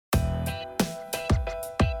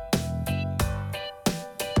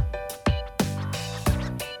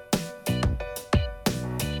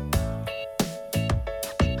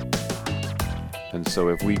So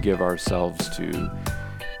if we give ourselves to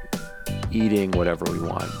eating whatever we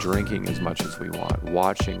want, drinking as much as we want,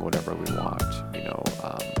 watching whatever we want,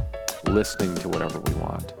 listening to whatever we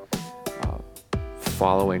want,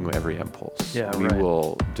 following every impulse, we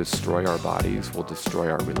will destroy our bodies, we'll destroy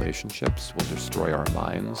our relationships, we'll destroy our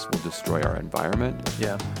minds, we'll destroy our environment.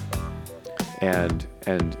 Yeah. And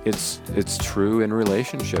it's true in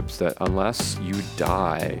relationships that unless you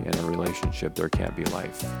die in a relationship, there can't be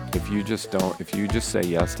life. If you just say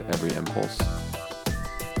yes to every impulse,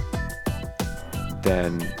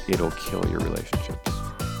 then it'll kill your relationships.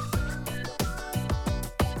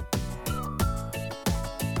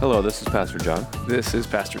 Hello, this is Pastor John. This is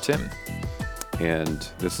Pastor Tim. And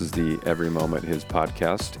this is the Every Moment His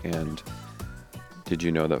podcast. And did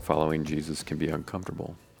you know that following Jesus can be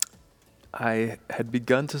uncomfortable? I had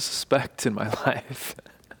begun to suspect in my life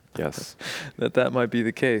Yes. that might be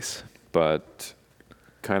the case. But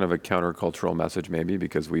kind of a countercultural message maybe,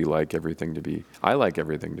 because I like everything to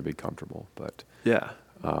be comfortable, but Yeah.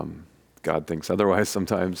 God thinks otherwise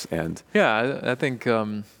sometimes. And Yeah, I think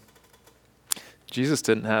Jesus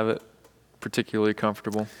didn't have it particularly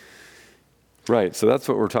comfortable. right, so that's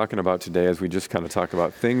what we're talking about today, as we just kind of talk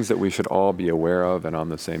about things that we should all be aware of and on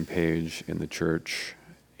the same page in the church.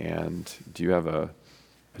 And do you have a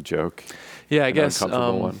joke? Yeah, I An guess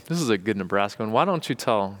uncomfortable one? this is a good Nebraska one. Why don't you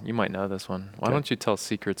tell, you might know this one, why Okay. don't you tell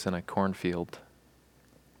secrets in a cornfield?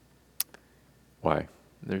 Why?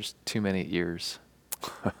 There's too many ears.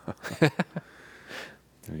 There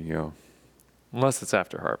you go. Unless it's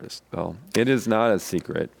after harvest. Well, it is not a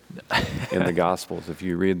secret in the Gospels. If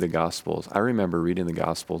you read the Gospels, I remember reading the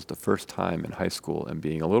Gospels the first time in high school and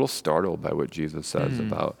being a little startled by what Jesus says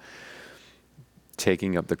about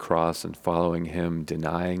taking up the cross and following him,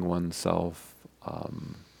 denying oneself.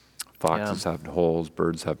 Foxes have holes,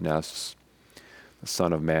 birds have nests. The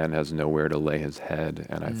Son of Man has nowhere to lay his head.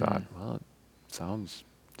 And I thought, well, it sounds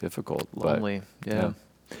difficult. Lonely, but, yeah.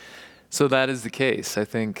 So that is the case. I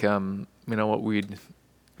think, what we'd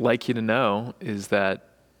like you to know is that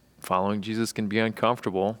following Jesus can be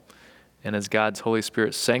uncomfortable. And as God's Holy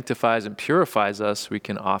Spirit sanctifies and purifies us, we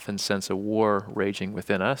can often sense a war raging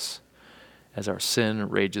within us as our sin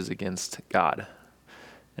rages against God.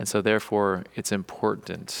 And so therefore, it's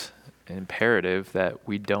important and imperative that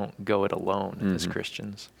we don't go it alone as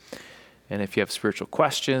Christians. And if you have spiritual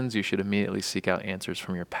questions, you should immediately seek out answers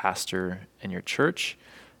from your pastor and your church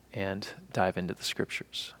and dive into the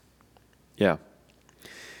scriptures. Yeah.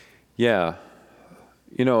 Yeah.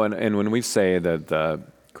 And when we say that the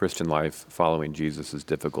Christian life following Jesus is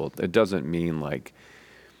difficult, it doesn't mean like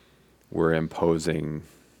we're imposing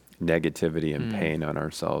negativity and pain on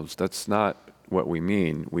ourselves. That's not what we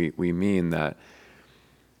mean. We mean that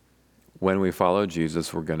when we follow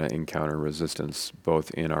Jesus, we're going to encounter resistance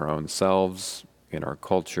both in our own selves, in our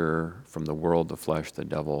culture, from the world, the flesh, the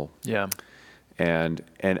devil. Yeah. And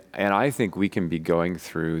I think we can be going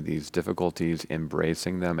through these difficulties,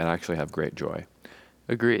 embracing them, and actually have great joy.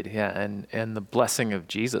 Agreed. Yeah. And the blessing of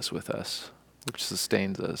Jesus with us, which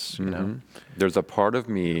sustains us, you know. There's a part of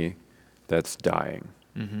me that's dying.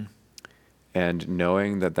 And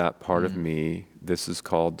knowing that part of me, this is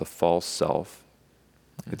called the false self.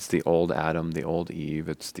 It's the old Adam, the old Eve.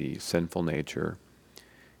 It's the sinful nature.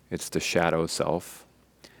 It's the shadow self.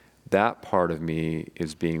 That part of me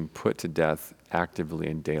is being put to death actively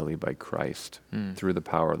and daily by Christ through the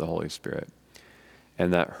power of the Holy Spirit.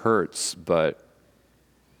 And that hurts, but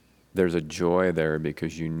there's a joy there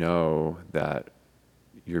because you know that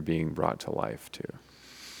you're being brought to life too.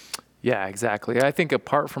 Yeah, exactly. I think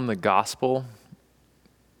apart from the gospel,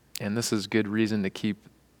 and this is good reason to keep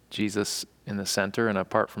Jesus in the center, and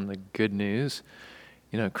apart from the good news,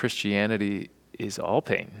 Christianity is all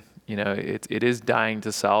pain. It is dying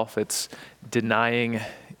to self. It's denying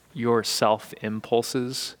your self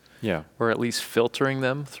impulses, or at least filtering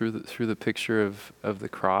them through the picture of the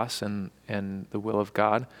cross and the will of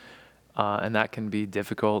God, and that can be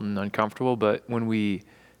difficult and uncomfortable. But when we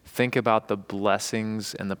think about the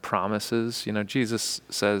blessings and the promises, Jesus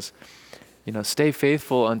says, stay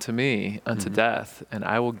faithful unto me, unto death, and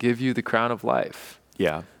I will give you the crown of life.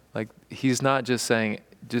 Yeah. Like he's not just saying,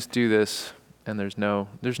 just do this and there's no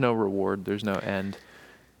reward, there's no end.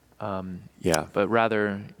 But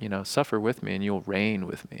rather, suffer with me and you'll reign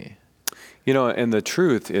with me. And the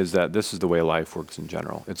truth is that this is the way life works in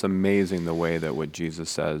general. It's amazing the way that what Jesus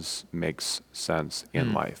says makes sense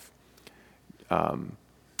in life.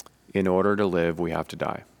 In order to live, we have to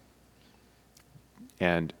die.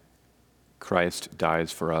 And Christ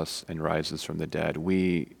dies for us and rises from the dead.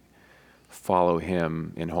 We follow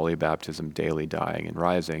him in holy baptism, daily dying and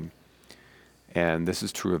rising. And this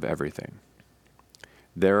is true of everything.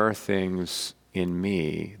 there are things in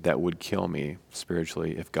me that would kill me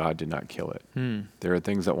spiritually if God did not kill it. There are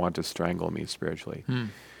things that want to strangle me spiritually.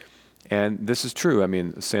 And this is true. I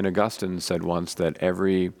mean, St. Augustine said once that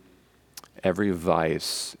every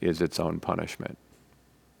vice is its own punishment.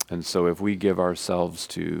 And so if we give ourselves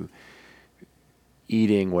to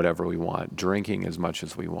eating whatever we want, drinking as much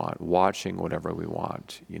as we want, watching whatever we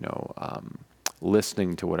want,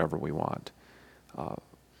 listening to whatever we want,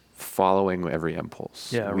 following every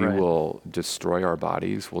impulse, we will destroy our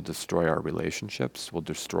bodies, we'll destroy our relationships, we'll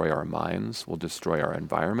destroy our minds, we'll destroy our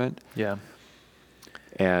environment. Yeah.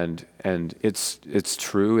 And it's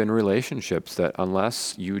true in relationships that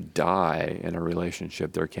unless you die in a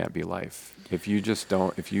relationship, there can't be life. If you just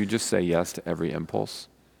say yes to every impulse,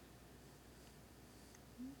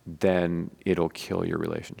 then it'll kill your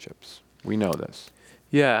relationships. We know this.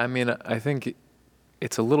 Yeah, I mean, I think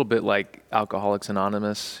it's a little bit like Alcoholics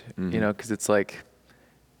Anonymous, because it's like,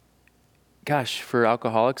 gosh, for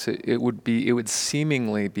alcoholics, it would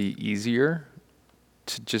seemingly be easier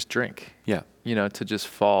to just drink. Yeah. To just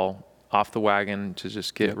fall off the wagon, to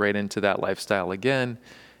just get right into that lifestyle again,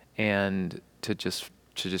 and to just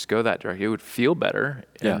go that direction. It would feel better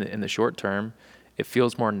in the short term. It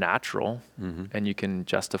feels more natural, and you can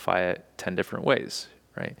justify it 10 different ways,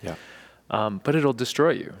 right? Yeah. But it'll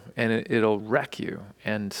destroy you, and it'll wreck you,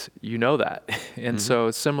 and you know that. And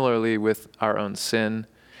so similarly with our own sin,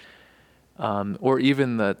 or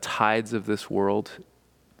even the tides of this world,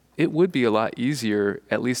 it would be a lot easier,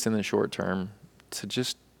 at least in the short term, to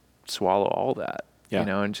just swallow all that,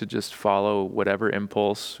 and to just follow whatever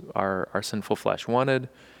impulse our sinful flesh wanted,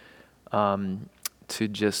 to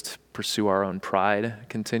just pursue our own pride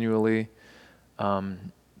continually,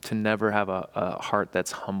 to never have a heart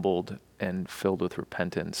that's humbled and filled with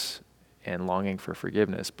repentance and longing for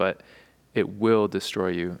forgiveness. But it will destroy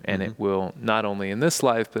you, and it will, not only in this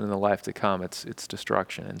life, but in the life to come, it's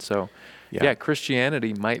destruction. And so,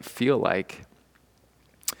 Christianity might feel like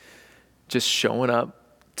just showing up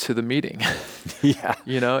to the meeting.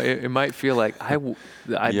 It might feel like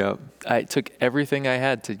I took everything I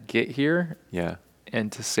had to get here,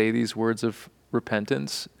 and to say these words of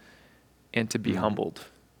repentance, and to be humbled,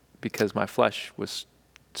 because my flesh was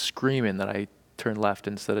screaming that I turn left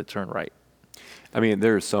instead of turn right. I mean,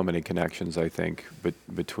 there are so many connections, I think,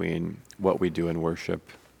 between what we do in worship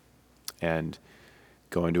and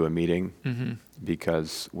going to a meeting,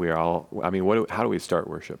 because we're all, how do we start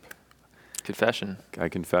worship? Confession. I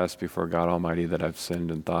confess before God Almighty that I've sinned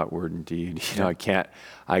in thought, word, and deed. I can't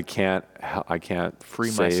free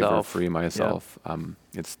save myself. or free myself.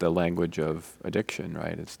 It's the language of addiction,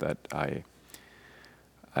 right? It's that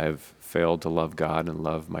I've failed to love God and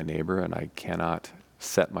love my neighbor, and I cannot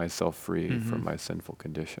set myself free from my sinful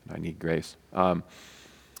condition. I need grace.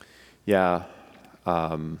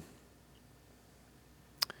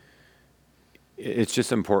 It's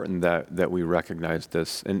just important that we recognize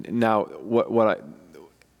this. And now, what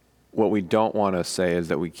we don't want to say is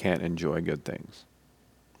that we can't enjoy good things,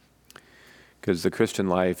 because the Christian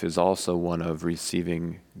life is also one of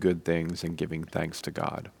receiving good things and giving thanks to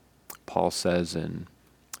God. Paul says in,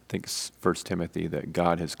 I think, 1 Timothy, that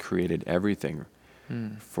God has created everything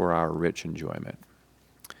for our rich enjoyment.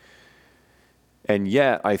 And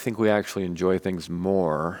yet, I think we actually enjoy things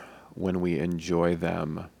more when we enjoy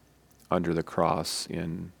them under the cross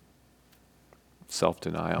in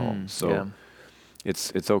self-denial.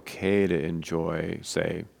 It's okay to enjoy,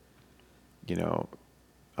 say,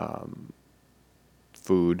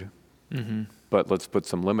 food, but let's put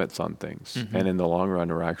some limits on things. And in the long run,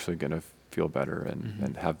 we're actually going to feel better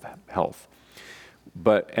and have health.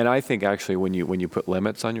 And I think actually when you put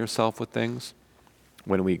limits on yourself with things,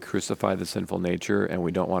 when we crucify the sinful nature and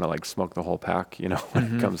we don't want to like smoke the whole pack,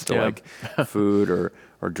 when it comes to like food or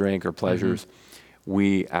drink or pleasures,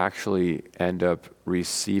 we actually end up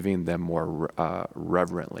receiving them more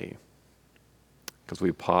reverently, because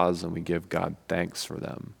we pause and we give God thanks for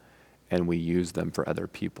them, and we use them for other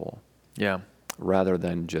people, rather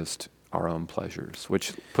than just our own pleasures,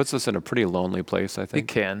 which puts us in a pretty lonely place, I think.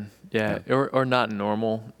 It can, or not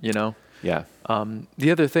normal, Yeah.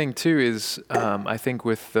 The other thing too is, I think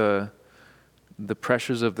with the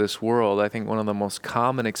pressures of this world, I think one of the most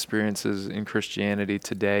common experiences in Christianity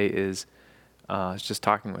today is, I was just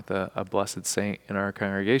talking with a blessed saint in our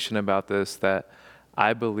congregation about this, that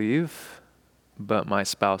I believe, but my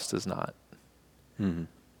spouse does not.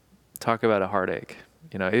 Talk about a heartache.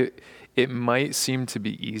 It might seem to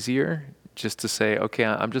be easier just to say, okay,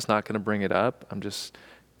 I'm just not going to bring it up.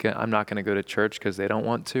 I'm not going to go to church because they don't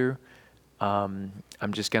want to. I'm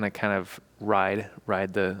just going to kind of ride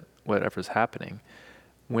the whatever's happening.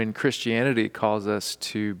 when Christianity calls us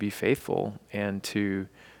to be faithful and to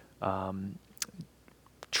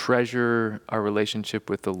treasure our relationship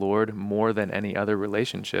with the Lord more than any other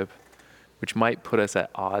relationship, which might put us at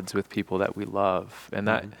odds with people that we love. And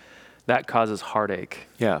that causes heartache.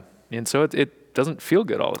 Yeah. And so it doesn't feel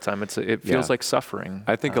good all the time. It feels like suffering.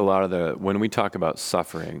 I think a lot of when we talk about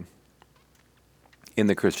suffering in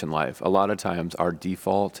the Christian life, a lot of times our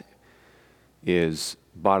default is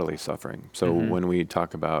bodily suffering. So when we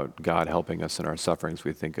talk about God helping us in our sufferings,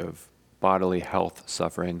 we think of bodily health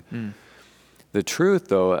suffering. The truth,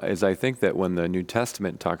 though, is I think that when the New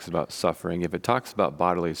Testament talks about suffering, if it talks about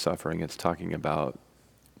bodily suffering, it's talking about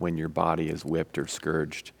when your body is whipped or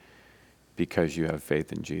scourged because you have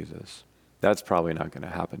faith in Jesus. That's probably not going to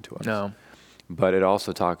happen to us. No. But it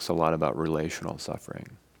also talks a lot about relational suffering,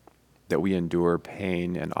 that we endure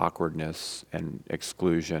pain and awkwardness and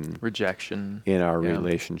exclusion, Rejection. in our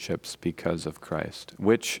relationships because of Christ,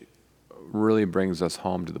 which really brings us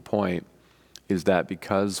home to the point is that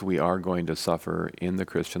because we are going to suffer in the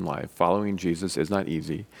Christian life, following Jesus is not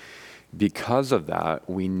easy. Because of that,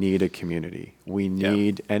 we need a community. We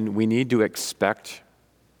need to expect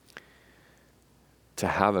to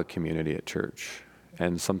have a community at church.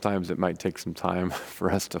 And sometimes it might take some time for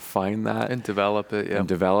us to find that. And develop it, And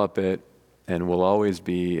develop it. And we'll always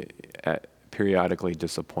be periodically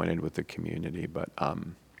disappointed with the community, but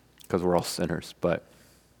because we're all sinners. But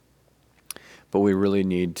we really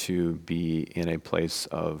need to be in a place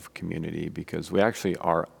of community because we actually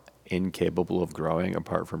are incapable of growing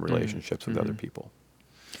apart from relationships with other people.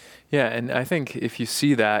 Yeah, and I think if you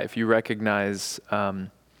see that, if you recognize, my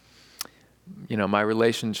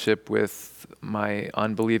relationship with my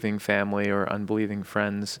unbelieving family or unbelieving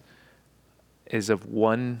friends is of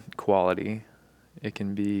one quality, it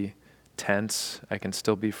can be tense, I can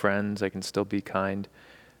still be friends, I can still be kind,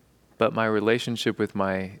 but my relationship with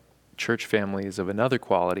my church family is of another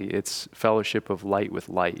quality. It's fellowship of light with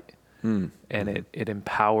light. And it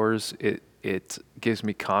empowers, it gives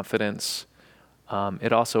me confidence.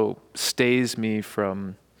 It also stays me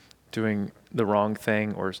from doing the wrong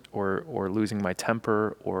thing or losing my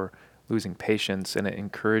temper or losing patience, and it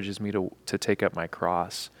encourages me to take up my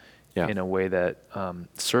cross in a way that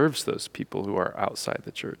serves those people who are outside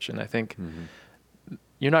the church. And I think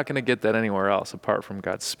you're not going to get that anywhere else apart from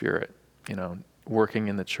God's Spirit, working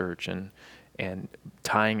in the church and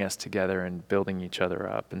tying us together and building each other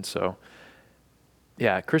up. And so,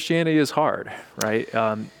 Christianity is hard, right?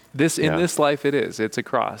 In this life it is. It's a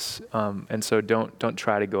cross. And so don't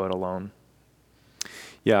try to go it alone.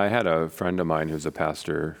 Yeah, I had a friend of mine who's a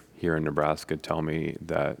pastor here in Nebraska tell me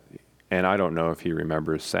that, and I don't know if he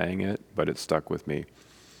remembers saying it, but it stuck with me.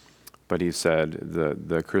 But he said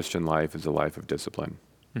the Christian life is a life of discipline.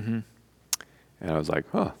 And I was like,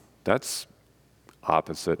 that's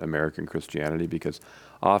opposite American Christianity, because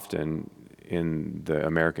often in the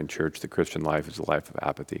American church, the Christian life is a life of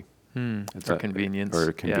apathy. It's convenience.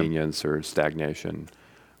 Or convenience or stagnation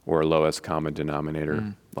or lowest common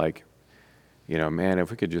denominator. Like, man,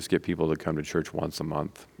 if we could just get people to come to church once a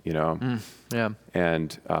month,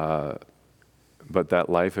 And, but that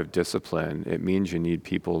life of discipline, it means you need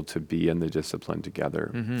people to be in the discipline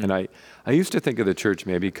together. And I used to think of the church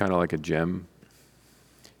maybe kind of like a gym,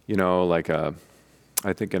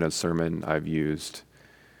 I think in a sermon I've used,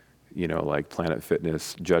 like Planet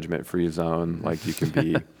Fitness, judgment-free zone. Like you can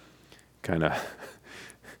be kind of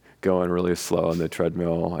going really slow on the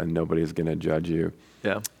treadmill and nobody's going to judge you.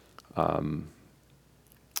 Yeah.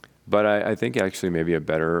 But I think actually maybe a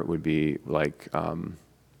better would be like,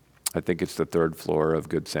 I think it's the third floor of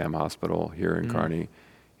Good Sam Hospital here in Kearney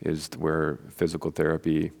is where physical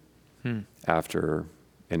therapy after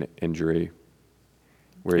an injury,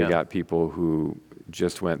 where you got people who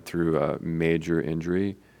just went through a major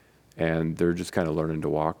injury and they're just kind of learning to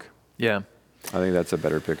walk. Yeah. I think that's a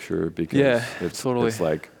better picture because it's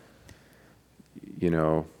like,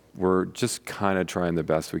 we're just kind of trying the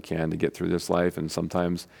best we can to get through this life, and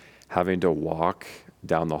sometimes having to walk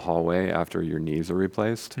down the hallway after your knees are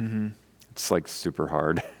replaced, it's like super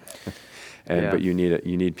hard. But you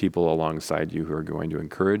need people alongside you who are going to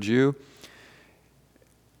encourage you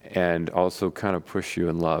and also kind of push you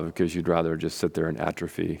in love, because you'd rather just sit there and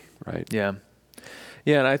atrophy, right? Yeah.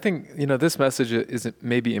 Yeah, and I think, this message is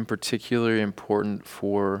maybe in particular important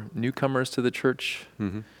for newcomers to the church.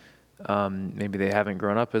 Maybe they haven't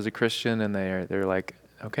grown up as a Christian and they're like,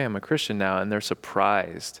 okay, I'm a Christian now, and they're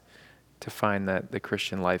surprised to find that the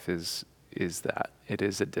Christian life is that. It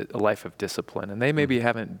is a life of discipline, and they maybe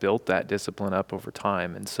haven't built that discipline up over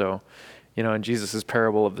time. And so, in Jesus'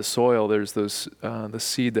 parable of the soil, there's those the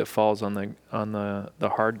seed that falls on the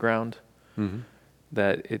hard ground,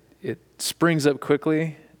 that it springs up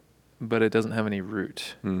quickly, but it doesn't have any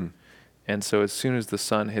root. Mm. And so as soon as the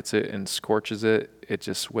sun hits it and scorches it, it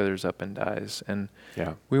just withers up and dies. And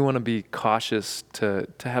Yeah. we want to be cautious to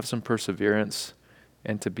have some perseverance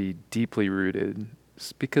and to be deeply rooted,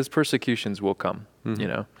 because persecutions will come, Mhm. you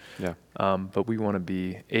know. Yeah. But we want to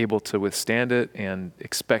be able to withstand it and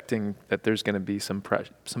expecting that there's going to be some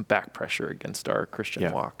back pressure against our Christian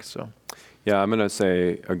Yeah. walk. So, Yeah, I'm going to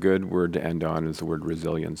say a good word to end on is the word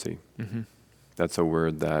resiliency. mhm. That's a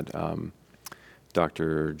word that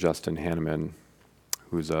Dr. Justin Hanneman,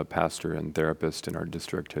 who's a pastor and therapist in our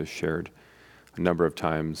district, has shared a number of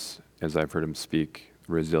times as I've heard him speak.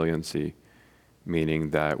 Resiliency, meaning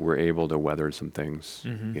that we're able to weather some things,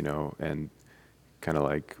 Mhm. you know, and kind of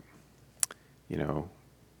like, you know,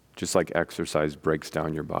 just like exercise breaks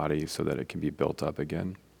down your body so that it can be built up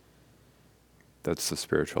again. That's the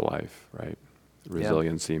spiritual life, right?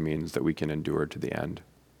 Resiliency means that we can endure to the end.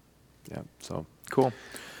 Yeah, so. Cool.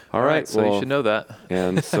 All right, So you should know that.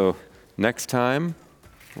 And so next time,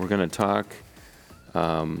 we're going to talk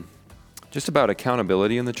just about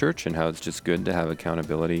accountability in the church and how it's just good to have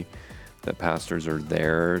accountability, that pastors are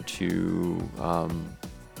there to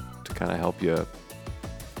kind of help you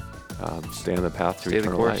stay on the path to Stay the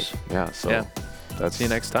eternal course. life. Yeah, so Yeah. that's See you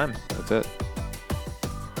next time. That's it.